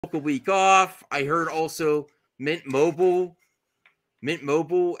a week off. I heard also Mint Mobile,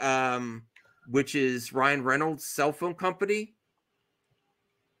 which is Ryan Reynolds' cell phone company,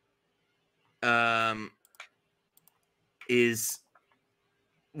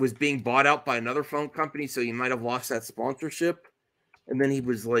 was being bought out by another phone company, so he might have lost that sponsorship. And then he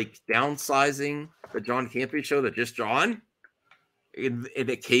was like downsizing the John Campea show to just John. And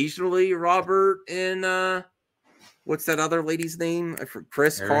occasionally Robert and what's that other lady's name?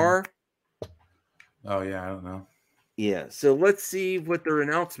 Chris Carr. Oh yeah, I don't know. Yeah, so let's see what their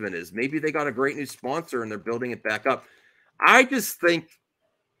announcement is. Maybe they got a great new sponsor and they're building it back up. I just think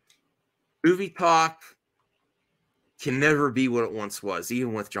Movie Talk can never be what it once was,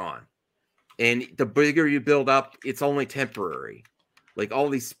 even with John. And the bigger you build up, it's only temporary. Like all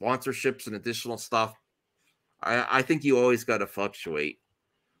these sponsorships and additional stuff, I think you always got to fluctuate.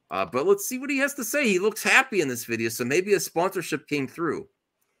 But let's see what he has to say. He looks happy in this video, so maybe a sponsorship came through.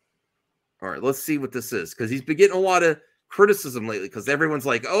 All right, let's see what this is, because he's been getting a lot of criticism lately because everyone's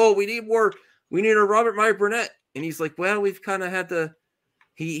like, oh, we need a Robert Meyer Burnett. And he's like, well, we've kind of had to,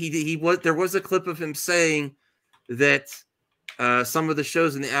 there was a clip of him saying that some of the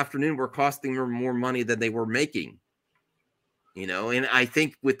shows in the afternoon were costing him more money than they were making. You know, and I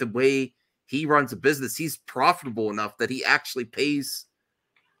think with the way he runs a business, he's profitable enough that he actually pays.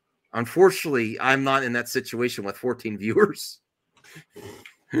 Unfortunately, I'm not in that situation with 14 viewers.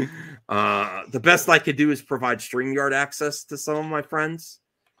 The best I could do is provide StreamYard access to some of my friends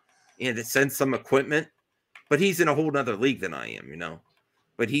and to send some equipment, but he's in a whole nother league than I am, you know.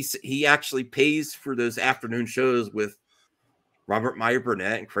 But he actually pays for those afternoon shows with Robert Meyer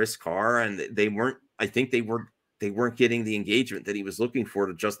Burnett and Chris Carr, and they weren't getting the engagement that he was looking for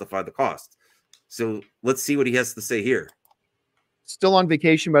to justify the cost. So let's see what he has to say here. Still on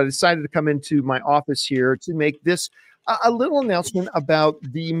vacation, but I decided to come into my office here to make this a little announcement about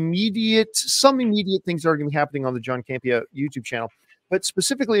some immediate things that are going to be happening on the John Campea YouTube channel, but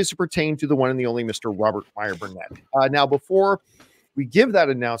specifically as it pertains to the one and the only Mr. Robert Meyer Burnett. Now, before we give that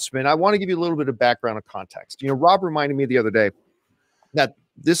announcement, I want to give you a little bit of background and context. You know, Rob reminded me the other day that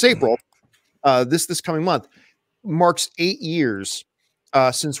this April, this coming month, marks 8 years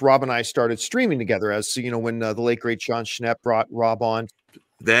since Rob and I started streaming together. As you know, when the late great John Schnepp brought Rob on.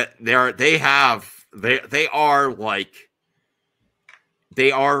 They are like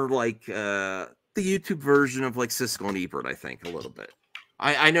the YouTube version of like Siskel and Ebert, I think, a little bit.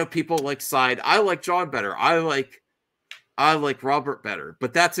 I know people like side. I like John better. I like Robert better.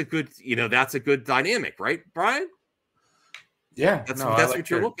 But that's a good, that's a good dynamic, right, Brian? Yeah, that's what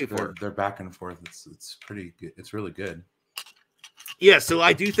you're looking for. They're back and forth. It's pretty good. It's really good. Yeah, so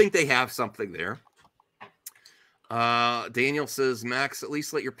I do think they have something there. Daniel says, Max, at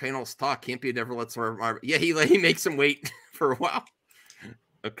least let your panels talk. Campea never lets our yeah, he makes him wait for a while.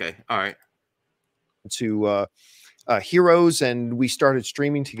 Okay, all right. To Heroes, and we started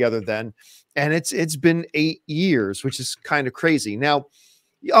streaming together then, and it's been 8 years, which is kind of crazy. Now,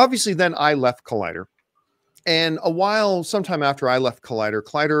 obviously, then I left Collider, and sometime after I left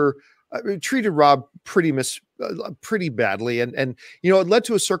Collider treated Rob pretty badly, and it led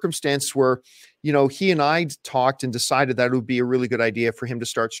to a circumstance where he and I talked and decided that it would be a really good idea for him to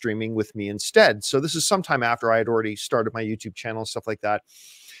start streaming with me instead. So this is sometime after I had already started my YouTube channel and stuff like that.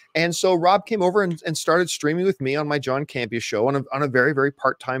 And so Rob came over and started streaming with me on my John Campea show on a very, very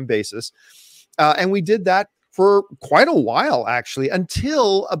part-time basis. And we did that for quite a while, actually,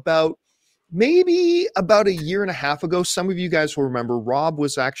 until maybe about a year and a half ago. Some of you guys will remember Rob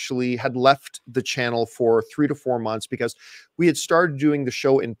had left the channel for 3 to 4 months because we had started doing the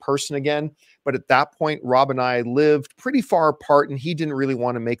show in person again. But at that point, Rob and I lived pretty far apart, and he didn't really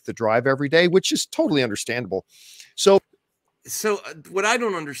want to make the drive every day, which is totally understandable. So what I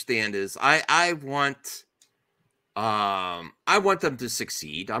don't understand is I want them to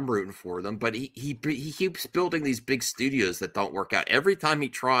succeed. I'm rooting for them, but he keeps building these big studios that don't work out. Every time he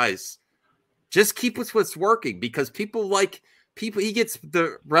tries, just keep with what's working, because people, he gets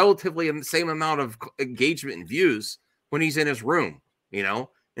the relatively same amount of engagement and views when he's in his room,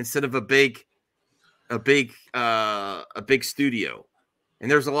 instead of a big studio.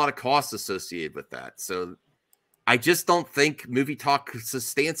 And there's a lot of costs associated with that. So I just don't think Movie Talk could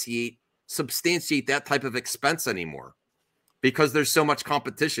substantiate that type of expense anymore, because there's so much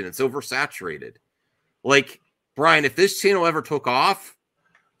competition. It's oversaturated. Like, Brian, if this channel ever took off,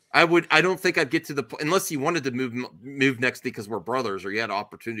 I don't think I'd get to the point, unless you wanted to move next because we're brothers or you had an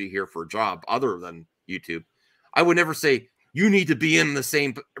opportunity here for a job other than YouTube. I would never say, you need to be in the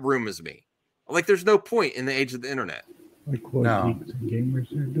same room as me. Like, there's no point in the age of the internet. Like what No. gamers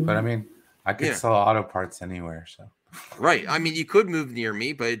are doing. But I mean, I could sell auto parts anywhere. So Right. I mean, you could move near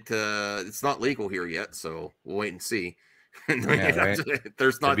me, but it's not legal here yet, so we'll wait and see. Yeah, right.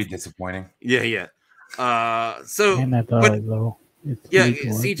 There's That'd not. be disappointing. Yeah, yeah. So, And I thought but though, it's yeah,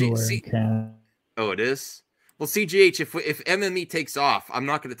 legal everywhere in Canada. oh, it is. Well, CGH, if MME takes off, I'm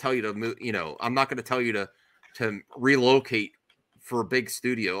not going to tell you to move. You know, I'm not going to tell you to relocate for a big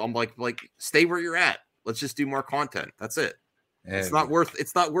studio. I'm like stay where you're at. Let's just do more content. That's it. Yeah, It's not worth.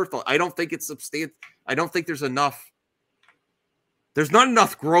 It's not worth. I don't think it's substantial. I don't think there's enough. There's not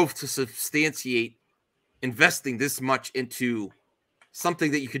enough growth to substantiate investing this much into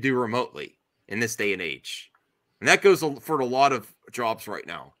something that you could do remotely in this day and age. And that goes for a lot of jobs right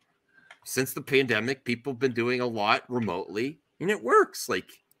now. Since the pandemic, people have been doing a lot remotely, and it works. Like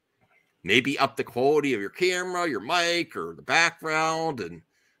maybe up the quality of your camera, your mic, or the background, and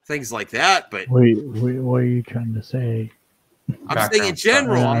things like that. But Wait, what are you trying to say? I'm saying in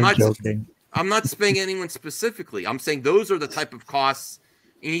general, I'm not joking. I'm not saying anyone specifically. I'm saying those are the type of costs.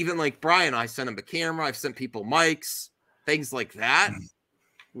 And even like Brian, I sent him a camera. I've sent people mics, things like that.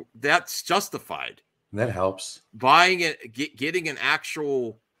 That's justified. that helps. Buying it, getting an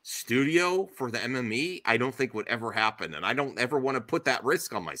actual studio for the MME, I don't think would ever happen. And I don't ever want to put that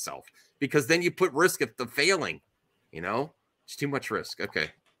risk on myself, because then you put risk of the failing, you know, it's too much risk. Okay.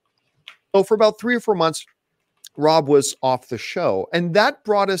 So for about 3 or 4 months, Rob was off the show, and that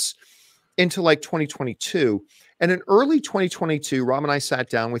brought us into like 2022. And in early 2022, Rob and I sat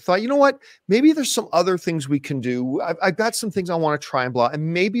down. We thought, you know what? Maybe there's some other things we can do. I've got some things I want to try and blah.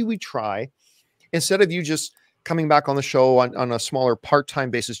 And maybe we try, instead of you just coming back on the show on a smaller part-time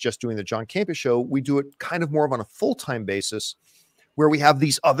basis, just doing the John Campus show, we do it kind of more of on a full-time basis, where we have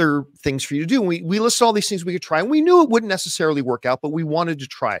these other things for you to do. And we listed all these things we could try, and we knew it wouldn't necessarily work out, but we wanted to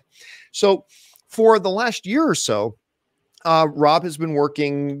try it. So for the last year or so, Rob has been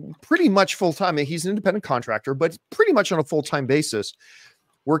working pretty much full-time. He's an independent contractor, but pretty much on a full-time basis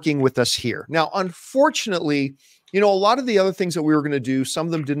working with us here. Now, unfortunately, you know, a lot of the other things that we were going to do, some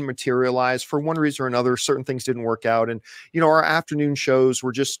of them didn't materialize for one reason or another. Certain things didn't work out. And, you know, our afternoon shows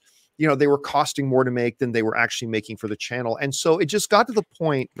were just, you know, they were costing more to make than they were actually making for the channel. And so it just got to the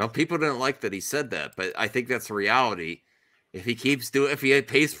point. Now, people didn't like that he said that, but I think that's the reality. If he keeps doing, if he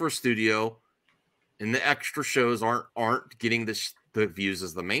pays for a studio and the extra shows aren't getting the views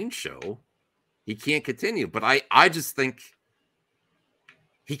as the main show, he can't continue. But I just think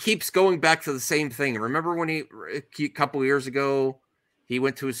he keeps going back to the same thing. Remember when a couple of years ago, he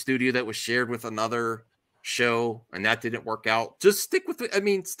went to a studio that was shared with another show and that didn't work out? Just stick with it. I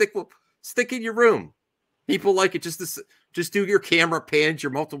mean, stick in your room. People like it. Just do your camera pans,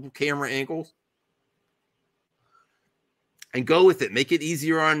 your multiple camera angles, and go with it. Make it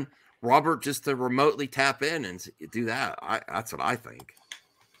easier on Robert just to remotely tap in and do that. That's what I think.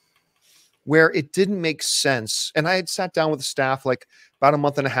 Where it didn't make sense. And I had sat down with the staff like about a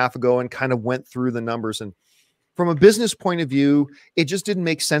month and a half ago and kind of went through the numbers. And from a business point of view, it just didn't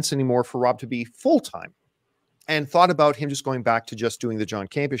make sense anymore for Rob to be full-time, and thought about him just going back to just doing the John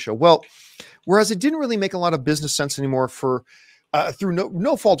Campus show. Well, whereas it didn't really make a lot of business sense anymore for, through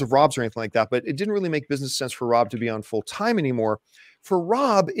no fault of Rob's or anything like that, but it didn't really make business sense for Rob to be on full-time anymore. For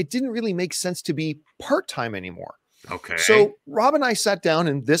Rob, it didn't really make sense to be part-time anymore. Okay. So Rob and I sat down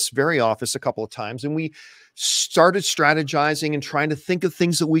in this very office a couple of times, and we started strategizing and trying to think of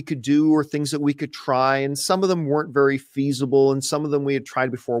things that we could do or things that we could try. And some of them weren't very feasible, and some of them we had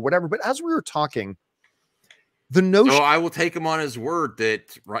tried before, whatever. But as we were talking, the notion— So I will take him on his word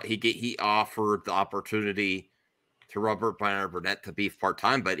that he offered the opportunity to Robert Meyer Burnett to be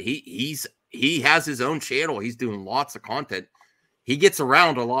part-time, but he has his own channel. He's doing lots of content. He gets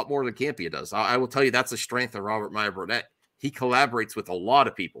around a lot more than Campia does. I will tell you that's a strength of Robert Meyer Burnett. He collaborates with a lot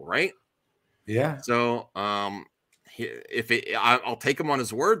of people, right? Yeah. So I'll take him on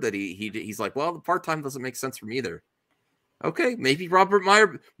his word that he's like, well, the part-time doesn't make sense for me either. Okay, maybe Robert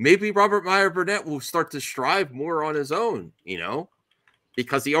Meyer Burnett will start to strive more on his own, you know,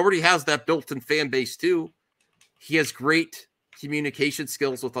 because he already has that built-in fan base too. He has great communication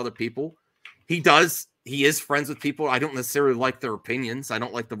skills with other people. He is friends with people. I don't necessarily like their opinions. I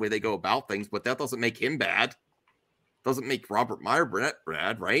don't like the way they go about things, but that doesn't make him bad. Doesn't make Robert Meyer Burnett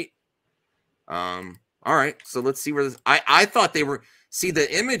bad, right? All right, so let's see where this. I thought they were. See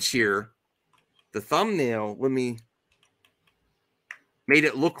the image here, the thumbnail. Let me. Made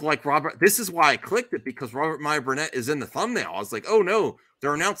it look like Robert. This is why I clicked it, because Robert Meyer Burnett is in the thumbnail. I was like, oh no,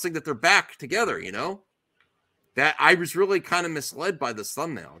 they're announcing that they're back together, you know? That I was really kind of misled by this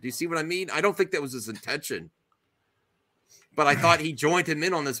thumbnail. Do you see what I mean? I don't think that was his intention, but I thought he joined him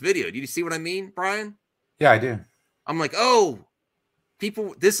in on this video. Do you see what I mean, Brian? Yeah, I do. I'm like, oh,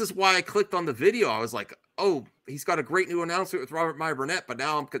 people, this is why I clicked on the video. I was like, oh, he's got a great new announcement with Robert Meyer Burnett, but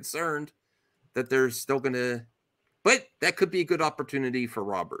now I'm concerned that there's still going to, but that could be a good opportunity for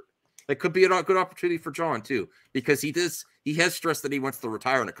Robert. That could be a good opportunity for John too, because he has stressed that he wants to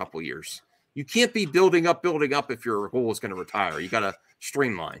retire in a couple years. You can't be building up if your goal is going to retire. You got to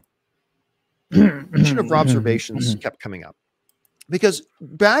streamline. Mention of Robservations kept coming up because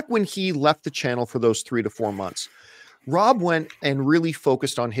back when he left the channel for those 3 to 4 months, Rob went and really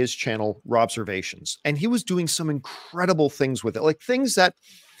focused on his channel, Robservations, and he was doing some incredible things with it, like things that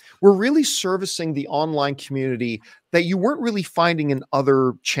were really servicing the online community that you weren't really finding in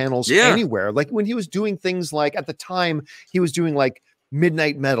other channels anywhere. Like when he was doing things like, at the time, he was doing like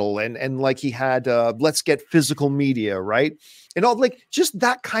Midnight Metal and like he had Let's Get Physical Media, right? And all like just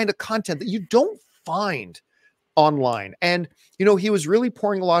that kind of content that you don't find online. And, you know, he was really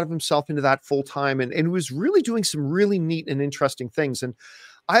pouring a lot of himself into that full time and he was really doing some really neat and interesting things. And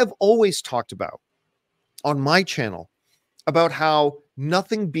I have always talked about on my channel about how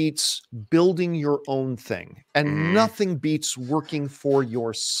nothing beats building your own thing and nothing beats working for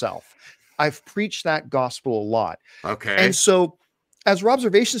yourself. I've preached that gospel a lot. Okay. And so as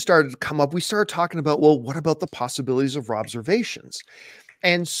Robservations started to come up, we started talking about, well, what about the possibilities of Robservations?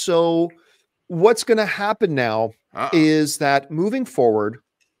 And so what's going to happen now is that moving forward,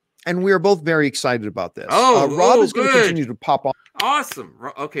 and we are both very excited about this. Rob is going to continue to pop on. Awesome.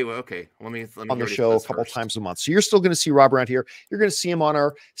 Okay. Well, okay. Let me on the show a couple times a month. So you're still going to see Rob around here. You're going to see him on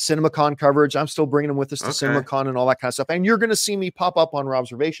our CinemaCon coverage. I'm still bringing him with us to CinemaCon and all that kind of stuff. And you're going to see me pop up on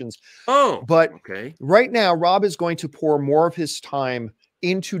Robservations. But right now, Rob is going to pour more of his time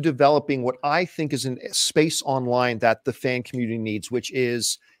into developing what I think is a space online that the fan community needs, which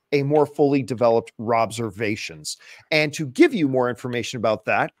is a more fully developed Robservations. And to give you more information about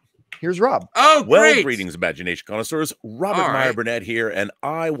that, here's Rob. Oh, well, greetings, imagination connoisseurs. Robert Meyer Burnett here, and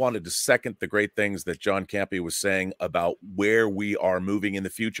I wanted to second the great things that John Campea was saying about where we are moving in the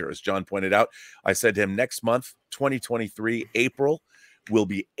future. As John pointed out, I said to him, next month, 2023, April, will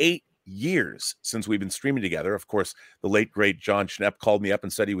be 8 years since we've been streaming together. Of course, the late, great John Schnepp called me up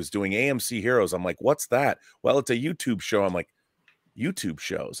and said he was doing AMC Heroes. I'm like, what's that? Well, it's a YouTube show. I'm like, YouTube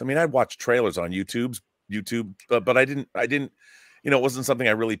shows? I mean, I'd watch trailers on YouTube, but I didn't, you know, it wasn't something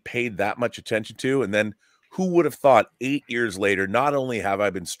I really paid that much attention to. And then who would have thought 8 years later, not only have I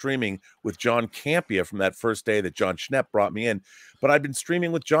been streaming with John Campea from that first day that John Schnepp brought me in, but I've been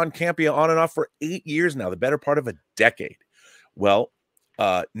streaming with John Campea on and off for 8 years now, the better part of a decade. Well,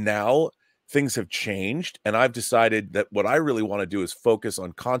 now things have changed, and I've decided that what I really want to do is focus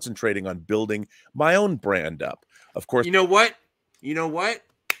on concentrating on building my own brand up. Of course, you know what?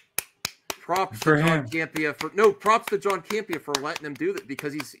 Props to John Campea for letting him do that,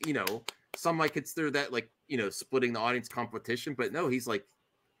 because he's, you know, some might consider that like, you know, splitting the audience competition, but no, he's like,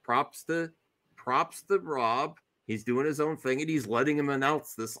 props to Rob. He's doing his own thing and he's letting him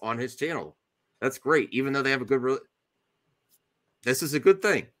announce this on his channel. That's great. Even though they have a good, this is a good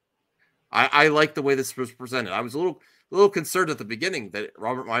thing. I like the way this was presented. I was a little concerned at the beginning that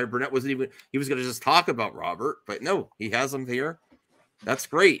Robert Meyer Burnett he was going to just talk about Robert, but no, he has him here. That's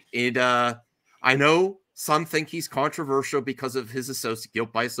great. And I know some think he's controversial because of his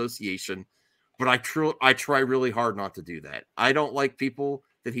guilt by association, but I try really hard not to do that. I don't like people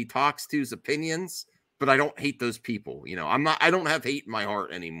that he talks to's opinions, but I don't hate those people. You know, I don't have hate in my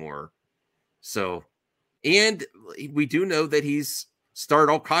heart anymore. So, and we do know that he's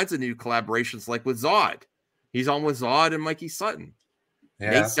started all kinds of new collaborations, like with Zod. He's on with Zod and Mikey Sutton.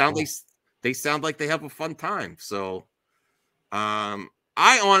 Yeah, they sound like they have a fun time. So,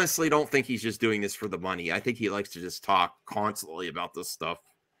 I honestly don't think he's just doing this for the money. I think he likes to just talk constantly about this stuff.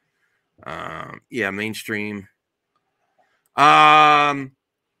 Yeah, mainstream. I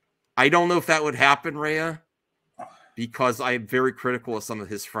don't know if that would happen, Rhea, because I'm very critical of some of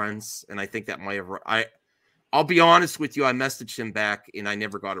his friends, and I think that might have. I'll be honest with you. I messaged him back, and I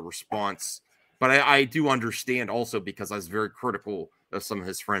never got a response. But I do understand also because I was very critical of some of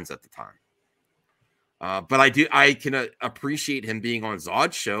his friends at the time. But I can appreciate him being on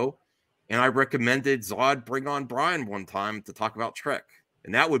Zod's show, and I recommended Zod bring on Brian one time to talk about Trek,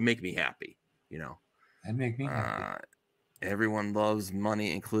 and that would make me happy, you know. That'd make me happy. Everyone loves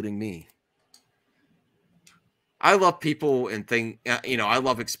money, including me. I love people and you know, I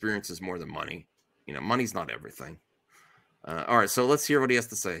love experiences more than money. You know, money's not everything. All right, so let's hear what he has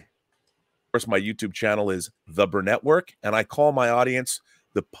to say. Of course, my YouTube channel is The Burnett Work, and I call my audience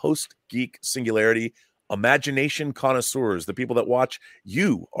the post-geek singularity imagination connoisseurs. The people that watch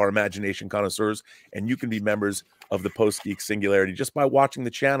you are imagination connoisseurs, and you can be members of the post-geek singularity just by watching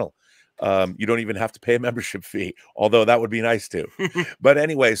the channel. You don't even have to pay a membership fee, although that would be nice too. But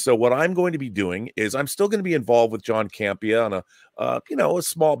anyway, so what I'm going to be doing is I'm still going to be involved with John Campea on a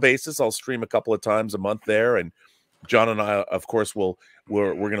small basis. I'll stream a couple of times a month there, and John and I, of course, we're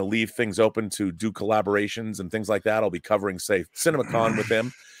going to leave things open to do collaborations and things like that. I'll be covering, say, CinemaCon with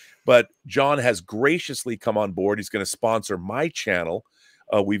him. But John has graciously come on board. He's going to sponsor my channel.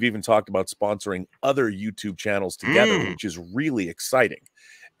 We've even talked about sponsoring other YouTube channels together, which is really exciting.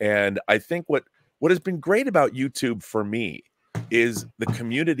 And I think what has been great about YouTube for me is the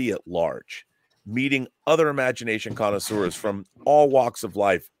community at large, meeting other imagination connoisseurs from all walks of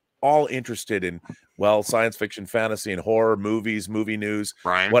life, all interested in, well, science fiction, fantasy, and horror, movies, movie news,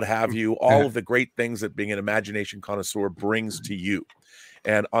 Brian, what have you, all of the great things that being an imagination connoisseur brings to you.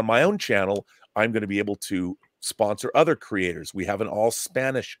 And on my own channel, I'm going to be able to sponsor other creators. We have an all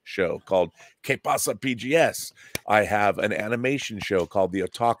Spanish show called Que Pasa PGS. I have an animation show called The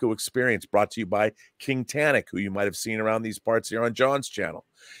Otaku Experience, brought to you by King Tannic, who you might have seen around these parts here on John's channel.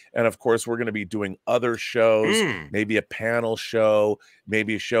 And of course, we're going to be doing other shows, maybe a panel show,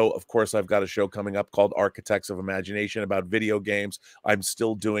 maybe a show. Of course, I've got a show coming up called Architects of Imagination about video games. I'm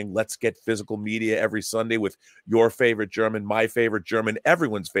still doing Let's Get Physical Media every Sunday with your favorite German, my favorite German,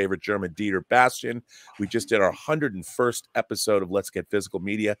 everyone's favorite German, Dieter Bastian. We just did our 101st episode of Let's Get Physical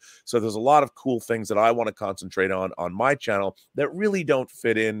Media. So there's a lot of cool things that I want to concentrate on my channel that really don't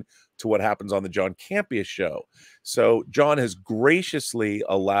fit in to what happens on the John Campea show. So John has graciously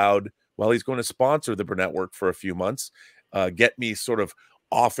allowed, well, he's going to sponsor the Burnett for a few months, get me sort of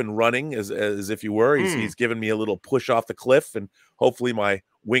off and running as if you were. He's given me a little push off the cliff, and hopefully my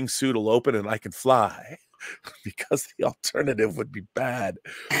wingsuit will open and I can fly, because the alternative would be bad.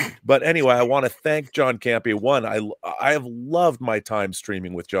 But anyway, I want to thank John Campea. One, I have loved my time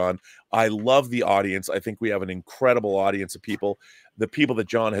streaming with John. I love the audience. I think we have an incredible audience of people. The people that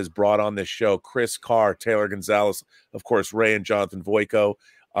John has brought on this show, Chris Carr, Taylor Gonzalez, of course, Ray and Jonathan Voico.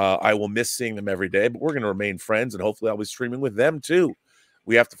 I will miss seeing them every day, but we're going to remain friends, and hopefully I'll be streaming with them too.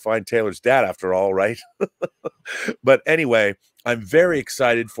 We have to find Taylor's dad after all, right? But anyway, I'm very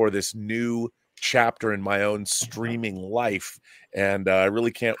excited for this new chapter in my own streaming life, and I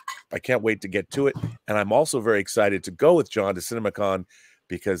can't wait to get to it. And I'm also very excited to go with John to CinemaCon,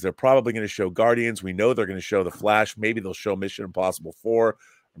 because they're probably going to show Guardians. We know they're going to show The Flash. Maybe they'll show Mission Impossible 4 or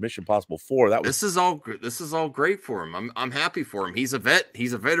Mission Impossible 4. This is all great for him. I'm happy for him. He's a vet.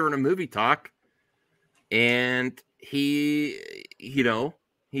 He's a veteran of movie talk, and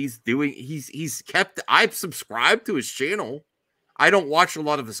I've subscribed to his channel. I don't watch a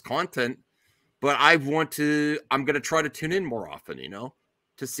lot of his content, but I'm going to try to tune in more often,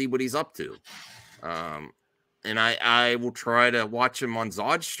 to see what he's up to. And I will try to watch him on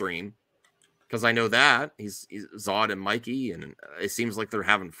Zod's stream, because I know that he's Zod and Mikey, and it seems like they're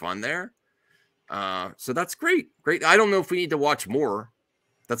having fun there. So that's great. Great. I don't know if we need to watch more.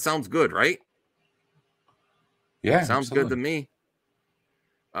 That sounds good, right? Yeah. Sounds good to me.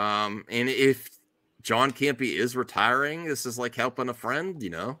 And if John Campea is retiring, this is like helping a friend,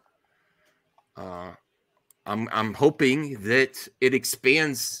 I'm hoping that it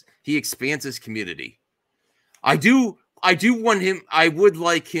expands. He expands his community. I do want him. I would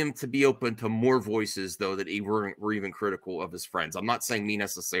like him to be open to more voices, though, that were even critical of his friends. I'm not saying me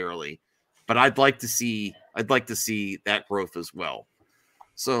necessarily, but I'd like to see that growth as well.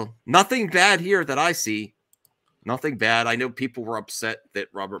 So nothing bad here that I see. Nothing bad. I know people were upset that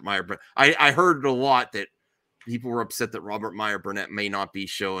Robert Meyer. I heard a lot that people were upset that Robert Meyer Burnett may not be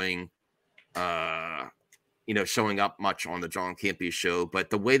showing showing up much on the John Campea show, but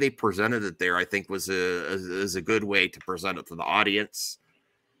the way they presented it there, I think was a good way to present it to the audience,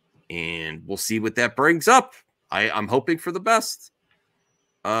 and we'll see what that brings up. I'm hoping for the best.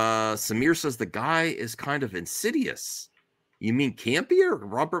 Samir says the guy is kind of insidious. You mean Campea or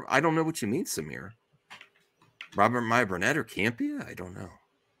Robert? I don't know what you mean, Samir. Robert Meyer Burnett or Campea? I don't know.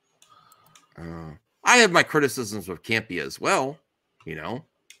 I have my criticisms of Campea as well.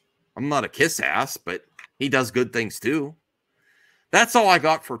 I'm not a kiss ass, but he does good things too. That's all I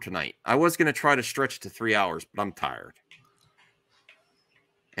got for tonight. I was going to try to stretch to 3 hours, but I'm tired.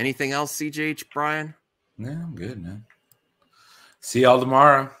 Anything else, CJH, Brian? No, I'm good, man. See y'all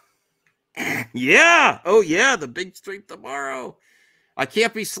tomorrow. Yeah. Oh, yeah. The big stream tomorrow. I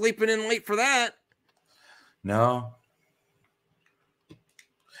can't be sleeping in late for that. No.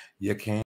 You can't.